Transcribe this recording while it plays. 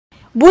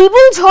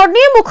বুলবুল ঝড়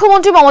নিয়ে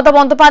মুখ্যমন্ত্রী মমতা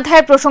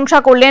বন্দ্যোপাধ্যায়ের প্রশংসা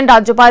করলেন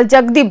রাজ্যপাল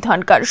জগদীপ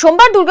ধনকর।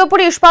 সোমবার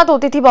দুর্গাপুরে ইস্পাত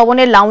অতিথি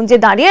ভবনের লাউঞ্জে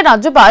দাঁড়িয়ে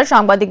রাজ্যপাল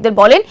সাংবাদিকদের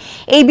বলেন,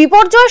 এই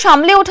বিপর্যয়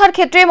সামলে ওঠার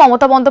ক্ষেত্রে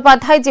মমতা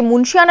বন্দ্যোপাধ্যায় যে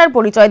মুন্সিয়ানার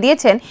পরিচয়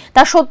দিয়েছেন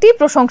তা সত্যিই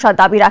প্রশংসার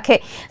দাবি রাখে।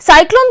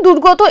 সাইক্লোন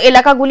দুর্গত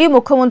এলাকাগুলি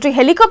মুখ্যমন্ত্রী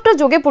হেলিকপ্টার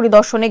যোগে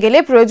পরিদর্শনে গেলে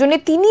প্রয়োজনে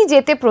তিনি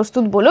যেতে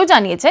প্রস্তুত বলেও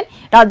জানিয়েছেন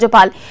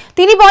রাজ্যপাল।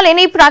 তিনি বলেন,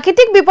 এই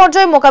প্রাকৃতিক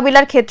বিপর্যয়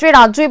মোকাবিলার ক্ষেত্রে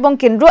রাজ্য এবং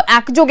কেন্দ্র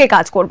একযোগে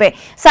কাজ করবে।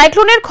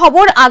 সাইক্লোনের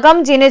খবর আগাম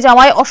জেনে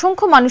যাওয়ায়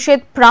অসংখ্য মানুষের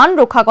প্রাণ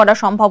রক্ষা করা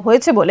সম্ভব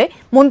হয়েছে বলে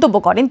মন্তব্য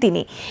করেন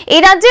তিনি।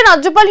 এই রাজ্যে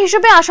রাজ্যপাল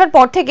হিসেবে আসার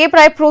পর থেকে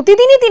প্রায়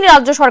প্রতিদিনই তিনি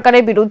রাজ্য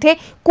সরকারের বিরুদ্ধে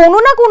কোনো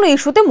না কোনো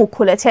ইস্যুতে মুখ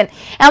খুলেছেন।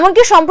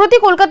 এমনকি সম্প্রতি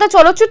কলকাতা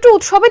চলচ্চিত্র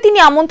উৎসবে তিনি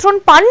আমন্ত্রণ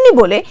পাননি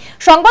বলে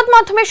সংবাদ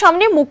মাধ্যমের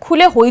সামনে মুখ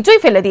খুলে হইচই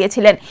ফেলে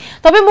দিয়েছিলেন।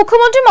 তবে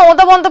মুখ্যমন্ত্রী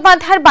মমতা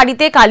বন্দ্যোপাধ্যায়ের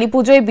বাড়িতে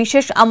কালীপুজোয়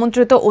বিশেষ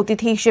আমন্ত্রিত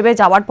অতিথি হিসেবে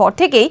যাওয়ার পর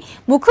থেকেই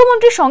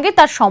মুখ্যমন্ত্রীর সঙ্গে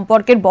তার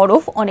সম্পর্কের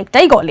বরফ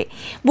অনেকটাই গলে।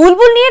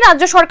 বুলবুল নিয়ে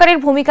রাজ্য সরকারের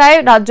ভূমিকায়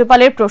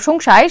রাজ্যপালের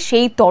প্রশংসায়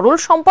সেই তরল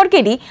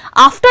সম্পর্কেরই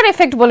আফটার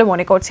এফেক্ট বলে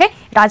মনে করছে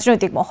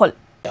রাজনৈতিক মহল।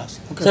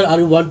 Sir, are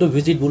you want to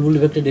visit Bulbul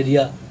affected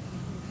area?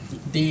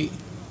 The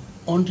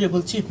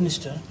Honorable Chief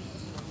Minister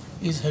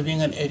is having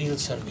an aerial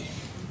survey,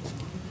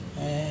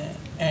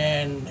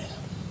 and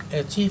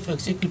as Chief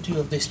Executive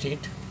of the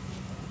state,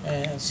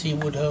 she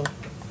would have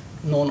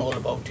known all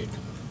about it.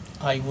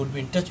 I would be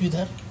in touch with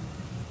her,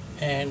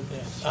 and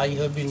I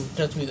have been in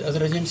touch with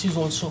other agencies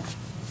also.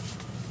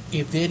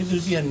 If there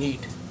will be a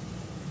need,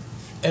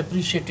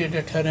 appreciated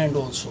at her end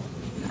also,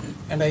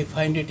 and I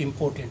find it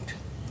important,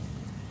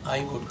 I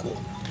would go.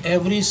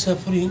 Every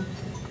suffering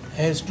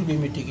has to be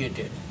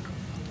mitigated.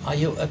 I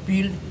have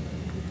appealed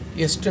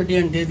yesterday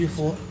and day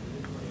before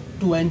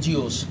to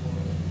NGOs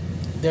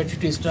that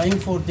it is time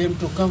for them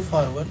to come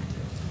forward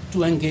to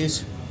engage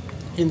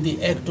in the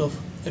act of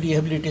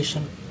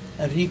rehabilitation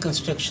and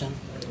reconstruction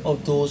of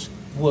those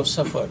who have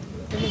suffered.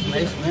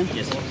 Nice man,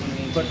 yes.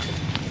 But